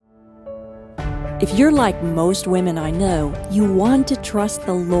If you're like most women I know, you want to trust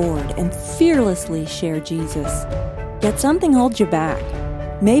the Lord and fearlessly share Jesus. Yet something holds you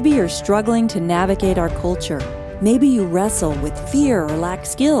back. Maybe you're struggling to navigate our culture. Maybe you wrestle with fear or lack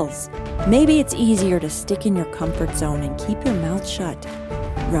skills. Maybe it's easier to stick in your comfort zone and keep your mouth shut,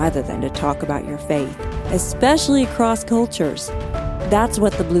 rather than to talk about your faith, especially across cultures. That's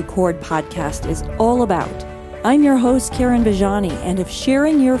what the Blue Cord podcast is all about. I'm your host, Karen Bajani, and if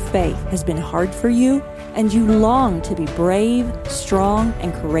sharing your faith has been hard for you and you long to be brave, strong,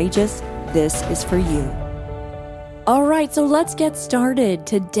 and courageous, this is for you. All right, so let's get started.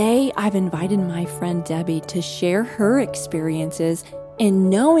 Today, I've invited my friend Debbie to share her experiences in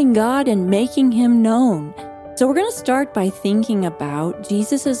knowing God and making Him known. So we're going to start by thinking about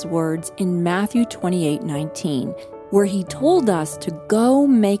Jesus' words in Matthew 28:19, where He told us to go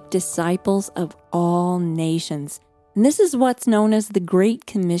make disciples of all nations. And this is what's known as the Great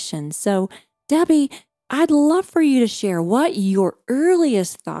Commission. So, Debbie, I'd love for you to share what your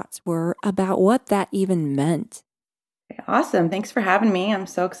earliest thoughts were about what that even meant. Awesome. Thanks for having me. I'm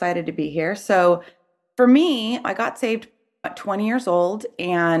so excited to be here. So for me, I got saved at 20 years old,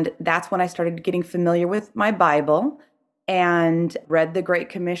 and that's when I started getting familiar with my Bible and read the Great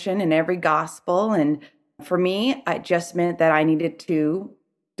Commission in every gospel. And for me, it just meant that I needed to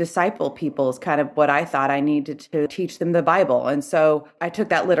disciple people is kind of what I thought. I needed to teach them the Bible. And so I took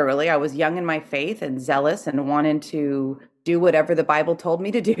that literally. I was young in my faith and zealous and wanted to do whatever the Bible told me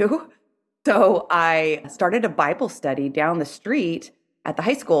to do. So I started a Bible study down the street at the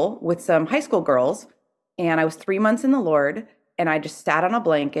high school with some high school girls. And I was 3 months in the Lord. And I just sat on a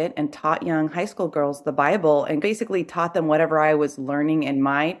blanket and taught young high school girls the Bible and basically taught them whatever I was learning in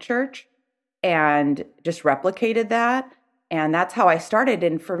my church and just replicated that. And that's how I started.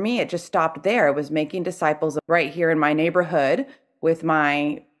 And for me, it just stopped there. I was making disciples right here in my neighborhood with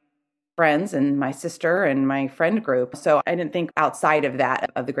my friends and my sister and my friend group. So I didn't think outside of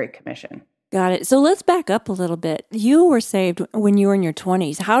that, of the Great Commission. Got it. So let's back up a little bit. You were saved when you were in your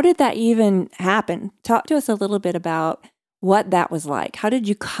 20s. How did that even happen? Talk to us a little bit about what that was like. How did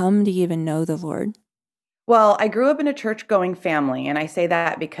you come to even know the Lord? Well, I grew up in a church-going family. And I say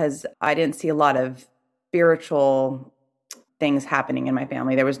that because I didn't see a lot of spiritual things happening in my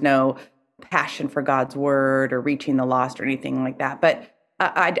family. There was no passion for God's word or reaching the lost or anything like that. But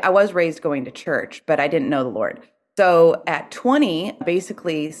I was raised going to church, but I didn't know the Lord. So at 20,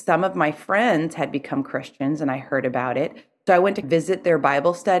 basically, some of my friends had become Christians and I heard about it. So I went to visit their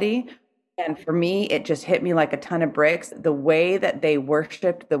Bible study. And for me, it just hit me like a ton of bricks. The way that they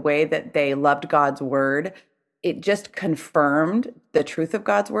worshiped, the way that they loved God's word, it just confirmed the truth of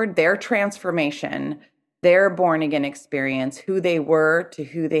God's word, their transformation. Their born again experience, who they were to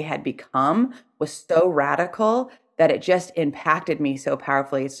who they had become, was so radical that it just impacted me so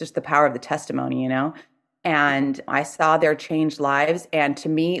powerfully. It's just the power of the testimony, And I saw their changed lives. And to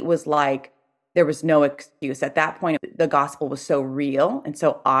me, it was like there was no excuse. At that point, the gospel was so real and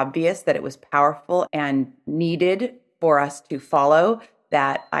so obvious that it was powerful and needed for us to follow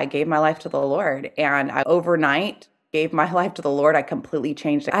that I gave my life to the Lord. And I overnight gave my life to the Lord. I completely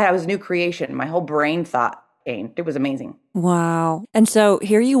changed it. I was a new creation. My whole brain thought changed. It was amazing. Wow. And so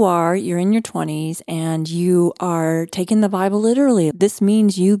here you are, you're in your 20s, and you are taking the Bible literally. This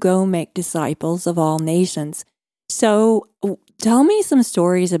means you go make disciples of all nations. So tell me some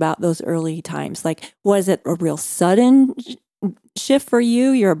stories about those early times. Like, was it a real sudden shift for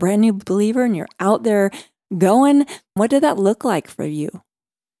you? You're a brand new believer and you're out there going. What did that look like for you?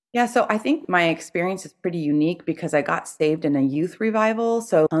 Yeah, so I think my experience is pretty unique because I got saved in a youth revival.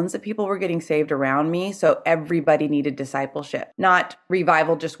 So tons of people were getting saved around me. So everybody needed discipleship, not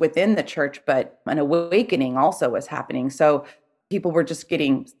revival just within the church, but an awakening also was happening. So people were just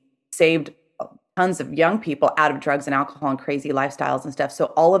getting saved, tons of young people out of drugs and alcohol and crazy lifestyles and stuff. So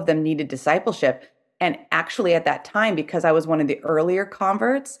all of them needed discipleship. And actually at that time, because I was one of the earlier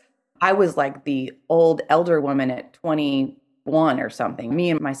converts, I was like the old elder woman at 21 or something.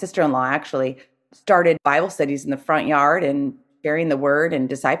 Me and my sister-in-law actually started Bible studies in the front yard and sharing the word and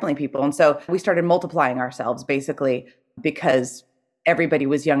discipling people. And so we started multiplying ourselves basically because everybody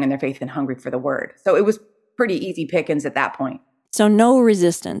was young in their faith and hungry for the word. So it was pretty easy pickings at that point. So no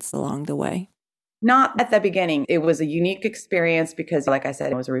resistance along the way? Not at the beginning. It was a unique experience because, like I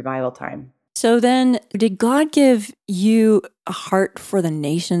said, it was a revival time. So then, did God give you a heart for the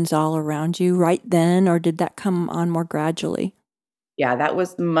nations all around you right then, or did that come on more gradually? Yeah, that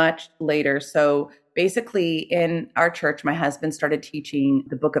was much later. So basically, in our church, my husband started teaching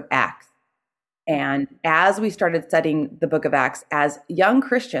the book of Acts. And as we started studying the book of Acts as young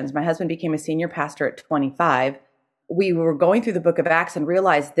Christians, my husband became a senior pastor at 25. We were going through the book of Acts and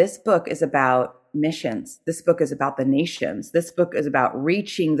realized this book is about missions. This book is about the nations. This book is about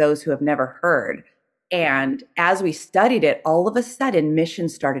reaching those who have never heard. And as we studied it, all of a sudden,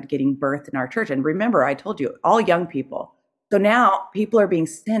 missions started getting birthed in our church. And remember, I told you, all young people. So now people are being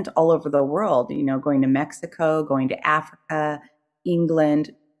sent all over the world, going to Mexico, going to Africa,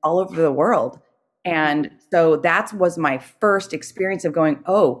 England, all over the world. And so that was my first experience of going,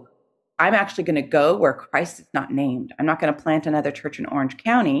 oh, I'm actually going to go where Christ is not named. I'm not going to plant another church in Orange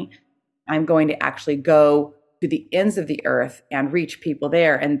County. I'm going to actually go to the ends of the earth and reach people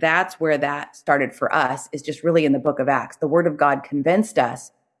there. And that's where that started for us, is just really in the book of Acts. The word of God convinced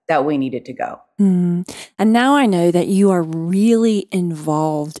us that we needed to go. And now I know that you are really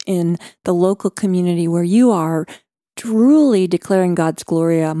involved in the local community where you are truly declaring God's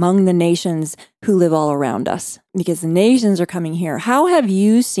glory among the nations who live all around us, because the nations are coming here. How have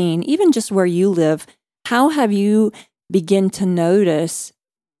you seen, even just where you live, how have you begin to notice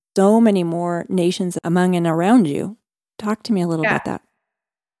so many more nations among and around you? Talk to me a little about that.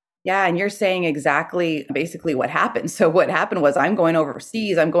 Yeah, and you're saying basically what happened. So what happened was I'm going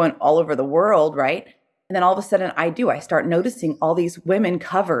overseas, I'm going all over the world, right? And then all of a sudden I start noticing all these women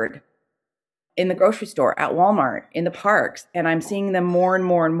covered in the grocery store, at Walmart, in the parks, and I'm seeing them more and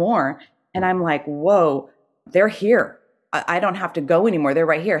more and more. And I'm like, whoa, they're here. I don't have to go anymore. They're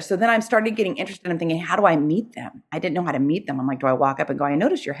right here. So then I'm starting getting interested. I'm thinking, how do I meet them? I didn't know how to meet them. I'm like, do I walk up and go, I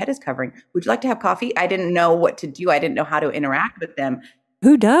noticed your head is covering. Would you like to have coffee? I didn't know what to do. I didn't know how to interact with them.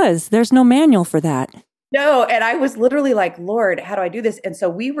 Who does? There's no manual for that. No. And I was literally like, Lord, how do I do this? And so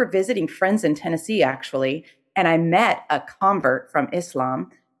we were visiting friends in Tennessee, actually. And I met a convert from Islam.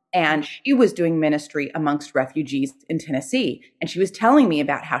 And she was doing ministry amongst refugees in Tennessee. And she was telling me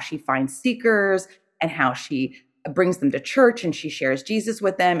about how she finds seekers and how she brings them to church and she shares Jesus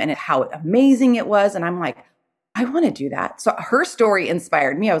with them and how amazing it was. And I'm like, I want to do that. So her story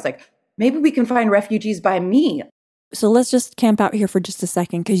inspired me. I was like, maybe we can find refugees by me. So let's just camp out here for just a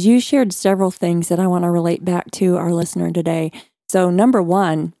second, because you shared several things that I want to relate back to our listener today. So number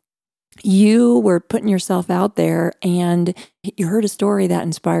one, you were putting yourself out there and you heard a story that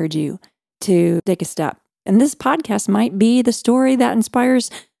inspired you to take a step. And this podcast might be the story that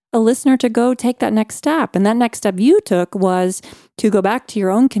inspires a listener to go take that next step. And that next step you took was to go back to your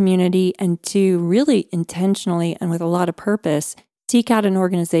own community and to really intentionally and with a lot of purpose seek out an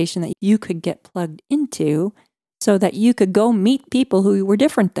organization that you could get plugged into so that you could go meet people who were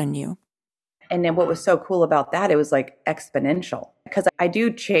different than you. And then what was so cool about that, it was like exponential, because I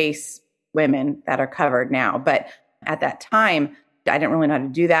do chase women that are covered now. But at that time, I didn't really know how to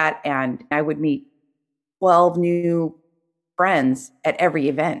do that. And I would meet 12 new friends at every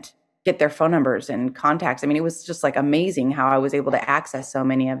event, get their phone numbers and contacts. I mean, it was just like amazing how I was able to access so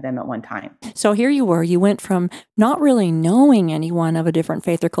many of them at one time. So here you were, you went from not really knowing anyone of a different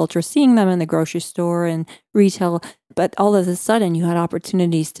faith or culture, seeing them in the grocery store and retail, but all of a sudden you had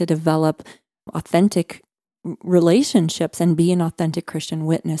opportunities to develop authentic relationships and be an authentic Christian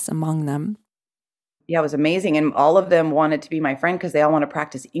witness among them. Yeah, it was amazing. And all of them wanted to be my friend because they all want to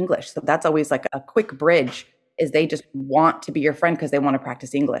practice English. So that's always like a quick bridge, is they just want to be your friend because they want to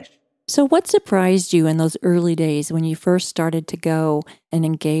practice English. So what surprised you in those early days when you first started to go and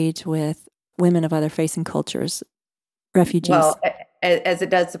engage with women of other faiths and cultures, refugees? Well, as it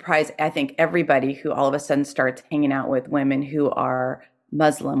does surprise, I think, everybody who all of a sudden starts hanging out with women who are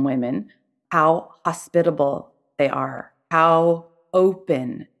Muslim women, how hospitable they are, how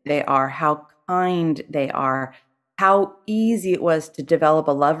open they are, how kind they are, how easy it was to develop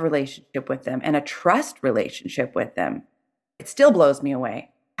a love relationship with them and a trust relationship with them. It still blows me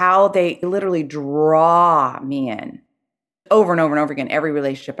away how they literally draw me in over and over and over again. Every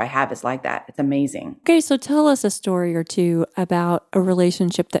relationship I have is like that. It's amazing. Okay, so tell us a story or two about a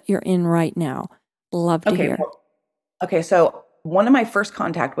relationship that you're in right now. Love to hear. Okay, so one of my first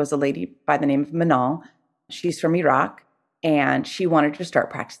contact was a lady by the name of Manal. She's from Iraq, and she wanted to start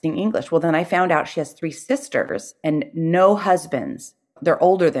practicing English. Well, then I found out she has 3 sisters and no husbands. They're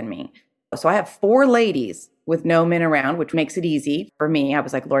older than me. So I have 4 ladies with no men around, which makes it easy for me. I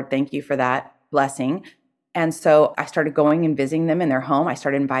was like, Lord, thank you for that blessing. And so I started going and visiting them in their home. I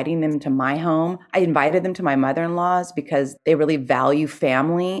started inviting them to my home. I invited them to my mother-in-law's because they really value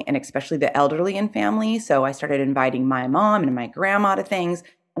family, and especially the elderly in family. So I started inviting my mom and my grandma to things.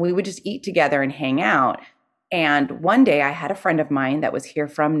 And we would just eat together and hang out. And one day I had a friend of mine that was here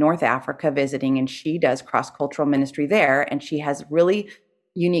from North Africa visiting, and she does cross-cultural ministry there. And she has really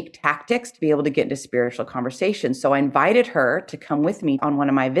unique tactics to be able to get into spiritual conversations. So I invited her to come with me on one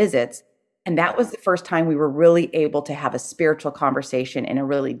of my visits. And that was the first time we were really able to have a spiritual conversation in a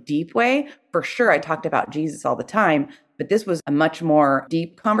really deep way. For sure, I talked about Jesus all the time, but this was a much more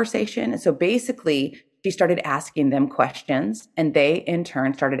deep conversation. And so basically, she started asking them questions, and they in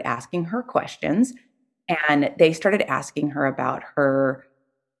turn started asking her questions. And they started asking her about her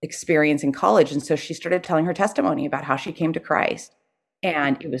experience in college. And so she started telling her testimony about how she came to Christ.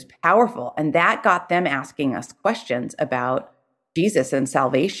 And it was powerful. And that got them asking us questions about Jesus and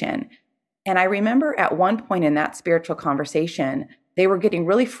salvation. And I remember at one point in that spiritual conversation, they were getting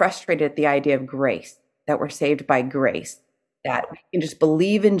really frustrated at the idea of grace, that we're saved by grace, that we can just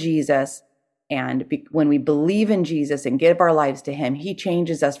believe in Jesus. And when we believe in Jesus and give our lives to him, he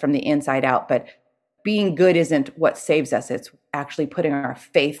changes us from the inside out. But being good isn't what saves us. It's actually putting our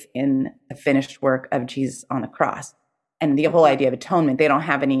faith in the finished work of Jesus on the cross. And the whole idea of atonement, they don't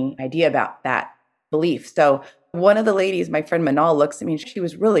have any idea about that belief. So one of the ladies, my friend Manal, looks at me and she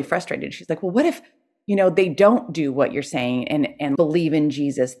was really frustrated. She's like, well, what if, they don't do what you're saying and believe in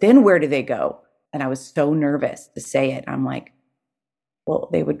Jesus? Then where do they go? And I was so nervous to say it. I'm like, well,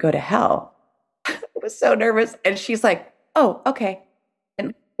 they would go to hell. I was so nervous. And she's like, oh, okay.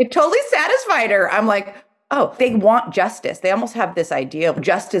 And it totally satisfied her. I'm like, oh, they want justice. They almost have this idea of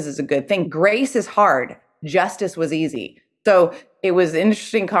justice is a good thing. Grace is hard. Justice was easy. So it was an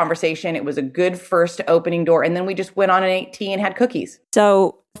interesting conversation. It was a good first opening door. And then we just went on and ate tea and had cookies.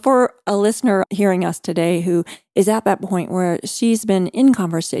 So for a listener hearing us today who is at that point where she's been in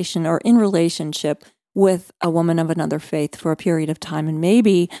conversation or in relationship with a woman of another faith for a period of time and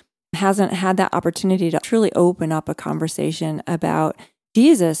maybe hasn't had that opportunity to truly open up a conversation about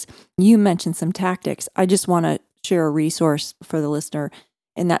Jesus, you mentioned some tactics. I just want to share a resource for the listener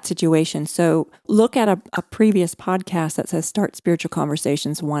in that situation. So look at a previous podcast that says Start Spiritual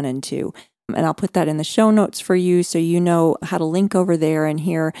Conversations 1 and 2. And I'll put that in the show notes for you so you know how to link over there and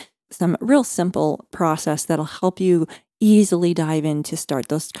hear some real simple process that'll help you easily dive in to start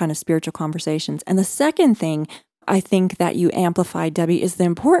those kind of spiritual conversations. And the second thing I think that you amplified, Debbie, is the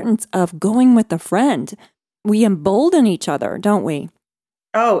importance of going with a friend. We embolden each other, don't we?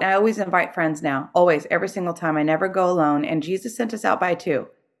 Oh, I always invite friends now. Always, every single time. I never go alone. And Jesus sent us out by two.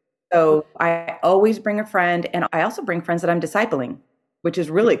 So I always bring a friend. And I also bring friends that I'm discipling, which is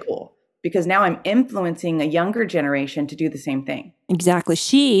really cool because now I'm influencing a younger generation to do the same thing. Exactly.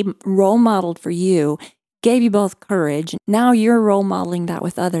 She role modeled for you, gave you both courage. Now you're role modeling that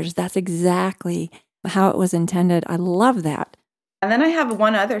with others. That's exactly how it was intended. I love that. And then I have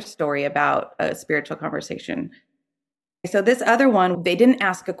one other story about a spiritual conversation. So this other one, they didn't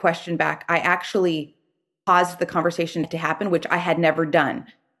ask a question back. I actually paused the conversation to happen, which I had never done.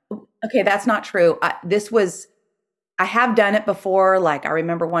 Okay, that's not true. I have done it before. Like I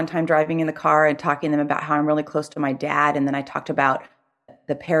remember one time driving in the car and talking to them about how I'm really close to my dad. And then I talked about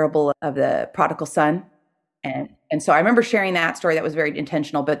the parable of the prodigal son. And so I remember sharing that story. That was very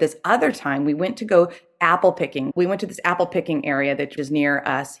intentional. But this other time we went to go apple picking. We went to this apple picking area that was near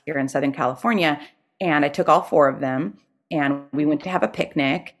us here in Southern California. And I took all four of them. And we went to have a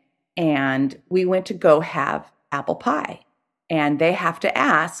picnic and we went to go have apple pie. And they have to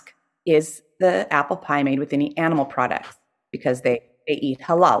ask, is the apple pie made with any animal products? Because they eat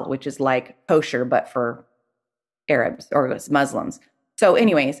halal, which is like kosher, but for Arabs or Muslims. So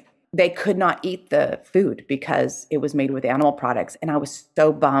anyways, they could not eat the food because it was made with animal products. And I was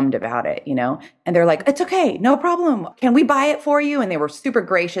so bummed about it, and they're like, it's okay, no problem. Can we buy it for you? And they were super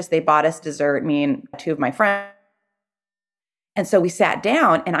gracious. They bought us dessert, me and two of my friends. And so we sat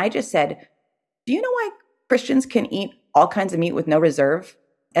down and I just said, do you know why Christians can eat all kinds of meat with no reserve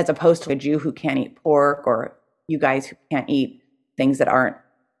as opposed to a Jew who can't eat pork or you guys who can't eat things that aren't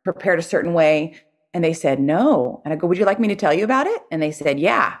prepared a certain way? And they said, no. And I go, would you like me to tell you about it? And they said,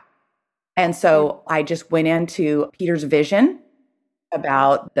 yeah. And so I just went into Peter's vision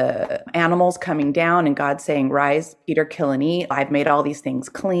about the animals coming down and God saying, rise, Peter, kill and eat. I've made all these things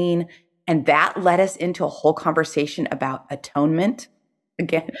clean. And that led us into a whole conversation about atonement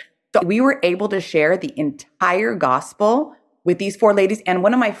again. So we were able to share the entire gospel with these four ladies. And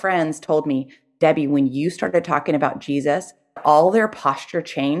one of my friends told me, Debbie, when you started talking about Jesus, all their posture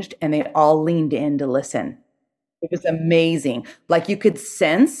changed and they all leaned in to listen. It was amazing. Like you could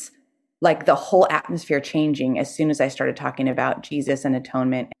sense like the whole atmosphere changing as soon as I started talking about Jesus and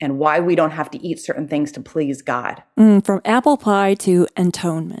atonement and why we don't have to eat certain things to please God. From apple pie to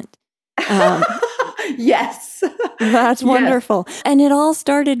atonement. Yes. That's wonderful. Yes. And it all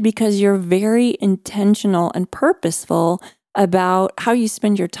started because you're very intentional and purposeful about how you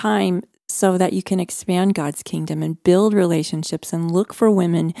spend your time so that you can expand God's kingdom and build relationships and look for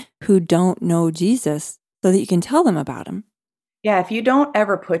women who don't know Jesus so that you can tell them about him. Yeah, if you don't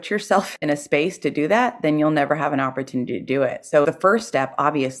ever put yourself in a space to do that, then you'll never have an opportunity to do it. So the first step,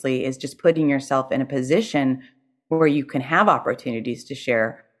 obviously, is just putting yourself in a position where you can have opportunities to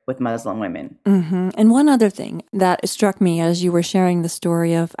share with Muslim women. And one other thing that struck me as you were sharing the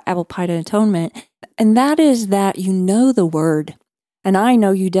story of apple pie and atonement, and that is that you know the word. And I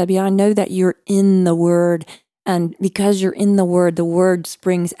know you, Debbie. I know that you're in the word. And because you're in the word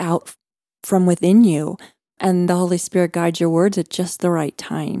springs out from within you. And the Holy Spirit guides your words at just the right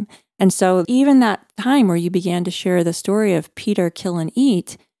time. And so even that time where you began to share the story of Peter, kill and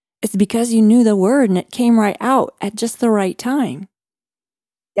eat, it's because you knew the word and it came right out at just the right time.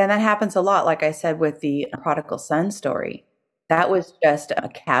 Yeah, and that happens a lot. Like I said, with the prodigal son story, that was just a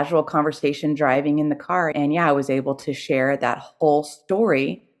casual conversation driving in the car. And yeah, I was able to share that whole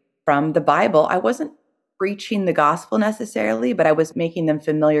story from the Bible. I wasn't preaching the gospel necessarily, but I was making them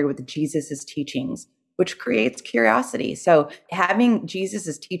familiar with Jesus's teachings, which creates curiosity. So having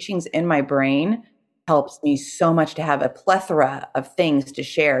Jesus's teachings in my brain helps me so much to have a plethora of things to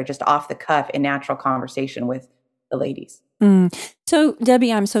share just off the cuff in natural conversation with the ladies. So,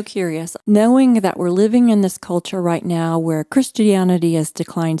 Debbie, I'm so curious, knowing that we're living in this culture right now where Christianity has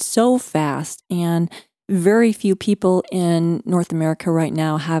declined so fast and very few people in North America right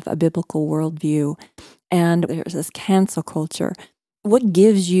now have a biblical worldview, and there's this cancel culture. What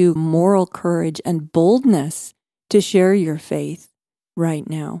gives you moral courage and boldness to share your faith right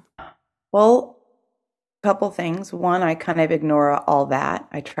now? Well, a couple things. One, I kind of ignore all that.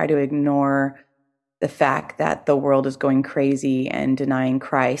 I try to ignore the fact that the world is going crazy and denying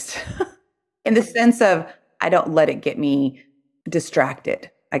Christ in the sense of I don't let it get me distracted,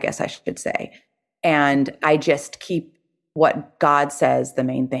 I guess I should say. And I just keep what God says the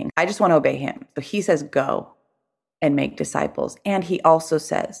main thing. I just want to obey him. So he says, go and make disciples. And he also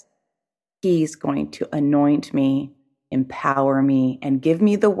says, he's going to anoint me, empower me, and give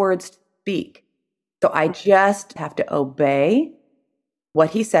me the words to speak. So I just have to obey what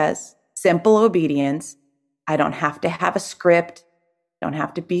he says. Simple obedience. I don't have to have a script. I don't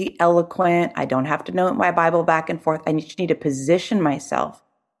have to be eloquent. I don't have to know my Bible back and forth. I just need to position myself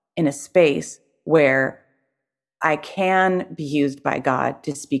in a space where I can be used by God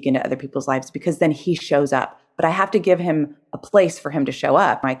to speak into other people's lives, because then he shows up. But I have to give him a place for him to show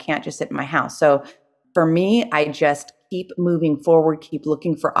up. I can't just sit in my house. So for me, I just keep moving forward, keep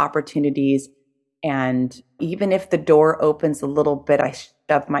looking for opportunities. And even if the door opens a little bit, I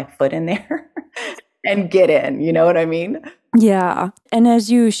shove my foot in there and get in. You know what I mean? Yeah. And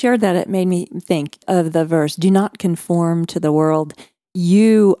as you shared that, it made me think of the verse, do not conform to the world.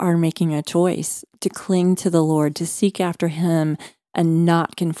 You are making a choice to cling to the Lord, to seek after him and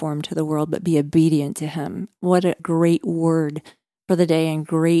not conform to the world, but be obedient to him. What a great word for the day and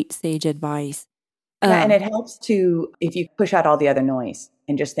great sage advice. Yeah, and it helps to, if you push out all the other noise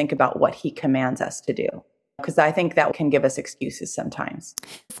and just think about what he commands us to do, because I think that can give us excuses sometimes.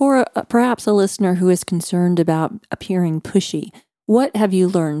 For perhaps a listener who is concerned about appearing pushy, what have you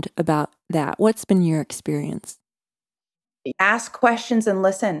learned about that? What's been your experience? Ask questions and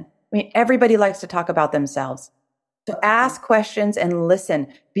listen. I mean, everybody likes to talk about themselves. So ask questions and listen.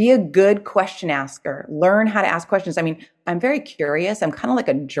 Be a good question asker. Learn how to ask questions. I mean, I'm very curious. I'm kind of like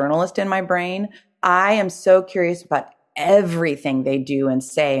a journalist in my brain. I am so curious about everything they do and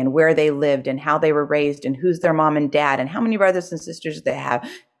say and where they lived and how they were raised and who's their mom and dad and how many brothers and sisters they have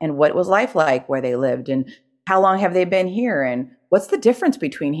and what was life like where they lived and how long have they been here and what's the difference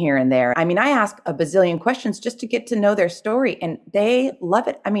between here and there. I mean, I ask a bazillion questions just to get to know their story, and they love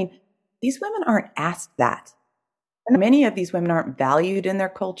it. I mean, these women aren't asked that. And many of these women aren't valued in their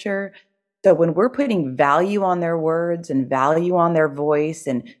culture. So when we're putting value on their words and value on their voice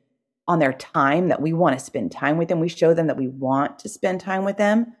and on their time, that we want to spend time with them, we show them that we want to spend time with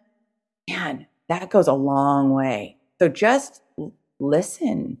them, man, that goes a long way. So just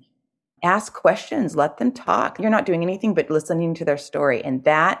listen, ask questions, let them talk. You're not doing anything but listening to their story. And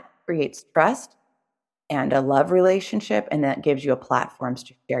that creates trust and a love relationship. And that gives you a platform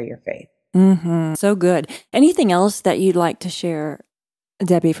to share your faith. Mm-hmm. So good. Anything else that you'd like to share,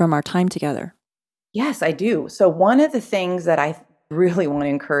 Debbie, from our time together? Yes, I do. So one of the things that I really want to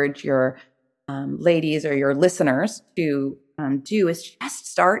encourage your ladies or your listeners to do is just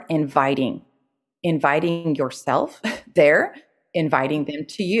start inviting yourself there, inviting them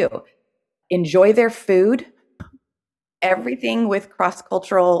to you. Enjoy their food. Everything with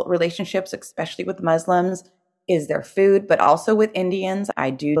cross-cultural relationships, especially with Muslims, is their food, but also with Indians.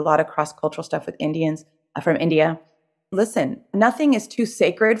 I do a lot of cross-cultural stuff with Indians from India. Listen, nothing is too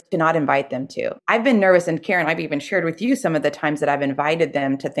sacred to not invite them to. I've been nervous, and Karen, I've even shared with you some of the times that I've invited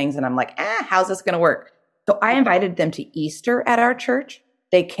them to things and I'm like, how's this going to work? So I invited them to Easter at our church.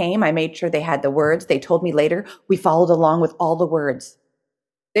 They came. I made sure they had the words. They told me later, we followed along with all the words.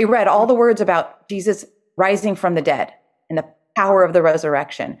 They read all the words about Jesus rising from the dead and the power of the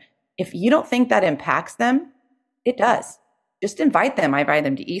resurrection. If you don't think that impacts them, it does. Just invite them. I invited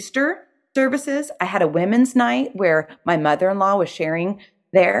them to Easter services. I had a women's night where my mother-in-law was sharing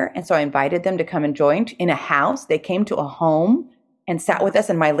there. And so I invited them to come and join in a house. They came to a home and sat with us.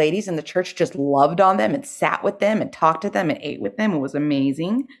 And my ladies in the church just loved on them and sat with them and talked to them and ate with them. It was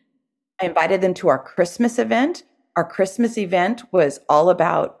amazing. I invited them to our Christmas event. Our Christmas event was all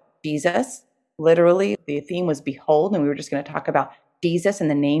about Jesus. Literally, the theme was Behold, and we were just going to talk about Jesus and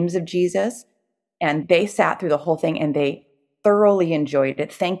the names of Jesus. And they sat through the whole thing and they thoroughly enjoyed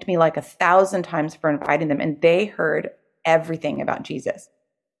it, thanked me like 1,000 times for inviting them. And they heard everything about Jesus.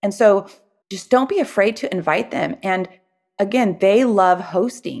 And so just don't be afraid to invite them. And again, they love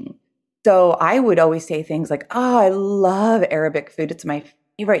hosting. So I would always say things like, oh, I love Arabic food. It's my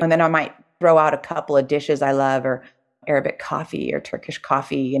favorite. And then I might throw out a couple of dishes I love, or Arabic coffee or Turkish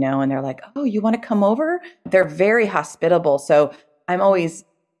coffee, and they're like, oh, you want to come over? They're very hospitable. So I'm always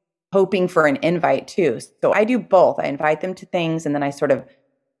hoping for an invite too. So I do both. I invite them to things, and then I sort of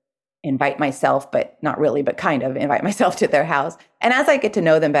invite myself, but not really, but kind of invite myself to their house. And as I get to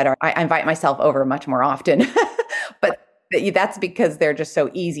know them better, I invite myself over much more often. But that's because they're just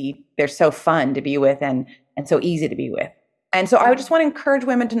so easy. They're so fun to be with and so easy to be with. And so I would just want to encourage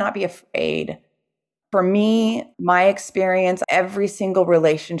women to not be afraid. For me, my experience, every single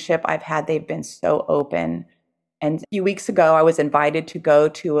relationship I've had, they've been so open. And a few weeks ago, I was invited to go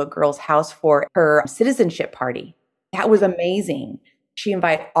to a girl's house for her citizenship party. That was amazing. She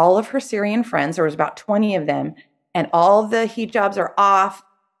invited all of her Syrian friends. There was about 20 of them, and all the hijabs are off.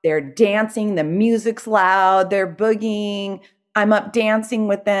 They're dancing. The music's loud. They're boogieing. I'm up dancing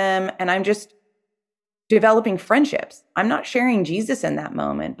with them, and I'm just developing friendships. I'm not sharing Jesus in that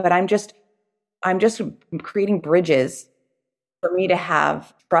moment, but I'm just creating bridges for me to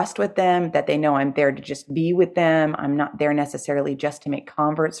have trust with them, that they know I'm there to just be with them. I'm not there necessarily just to make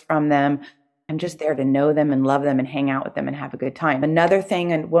converts from them. I'm just there to know them and love them and hang out with them and have a good time. Another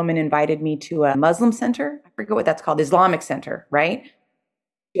thing, a woman invited me to a Muslim center. I forget what that's called, Islamic center, right?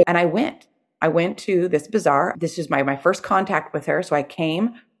 And I went to this bazaar. This is my first contact with her. So I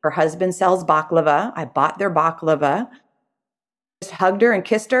came. Her husband sells baklava. I bought their baklava, just hugged her and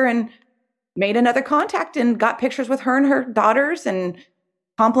kissed her and made another contact and got pictures with her and her daughters and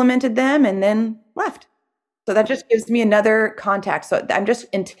complimented them and then left. So that just gives me another contact. So I'm just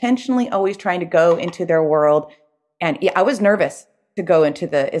intentionally always trying to go into their world. And yeah, I was nervous to go into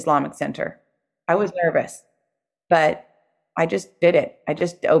the Islamic center. I was nervous, but I just did it. I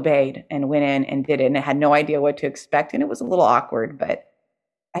just obeyed and went in and did it. And I had no idea what to expect. And it was a little awkward, but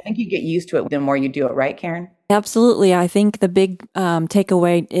I think you get used to it the more you do it, right, Karen? Absolutely. I think the big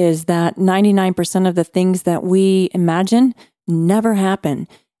takeaway is that 99% of the things that we imagine never happen.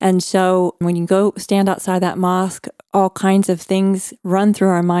 And so when you go stand outside that mosque, all kinds of things run through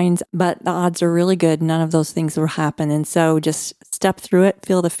our minds, but the odds are really good. None of those things will happen. And so just step through it,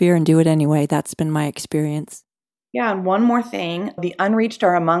 feel the fear, and do it anyway. That's been my experience. Yeah. And one more thing, the unreached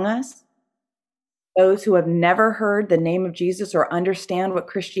are among us. Those who have never heard the name of Jesus or understand what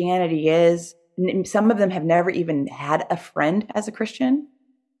Christianity is. Some of them have never even had a friend as a Christian.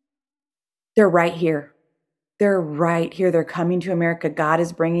 They're right here. They're right here. They're coming to America. God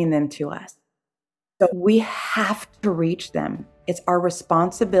is bringing them to us. So we have to reach them. It's our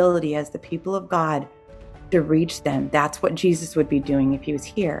responsibility as the people of God to reach them. That's what Jesus would be doing if he was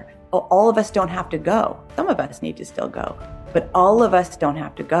here. All of us don't have to go. Some of us need to still go, but all of us don't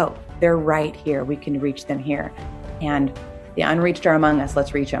have to go. They're right here. We can reach them here. And the unreached are among us.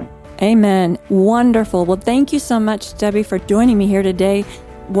 Let's reach them. Amen. Wonderful. Well, thank you so much, Debbie, for joining me here today.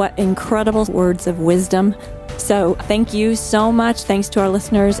 What incredible words of wisdom. So thank you so much. Thanks to our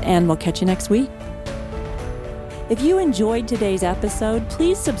listeners, and we'll catch you next week. If you enjoyed today's episode,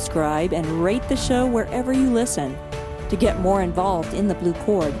 please subscribe and rate the show wherever you listen. To get more involved in the Blue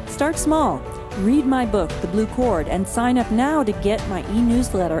Cord, start small. Read my book, The Blue Cord, and sign up now to get my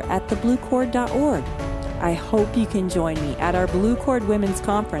e-newsletter at thebluecord.org. I hope you can join me at our Blue Cord Women's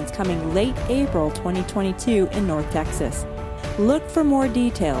Conference coming late April 2022 in North Texas. Look for more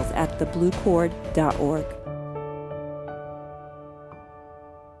details at thebluecord.org.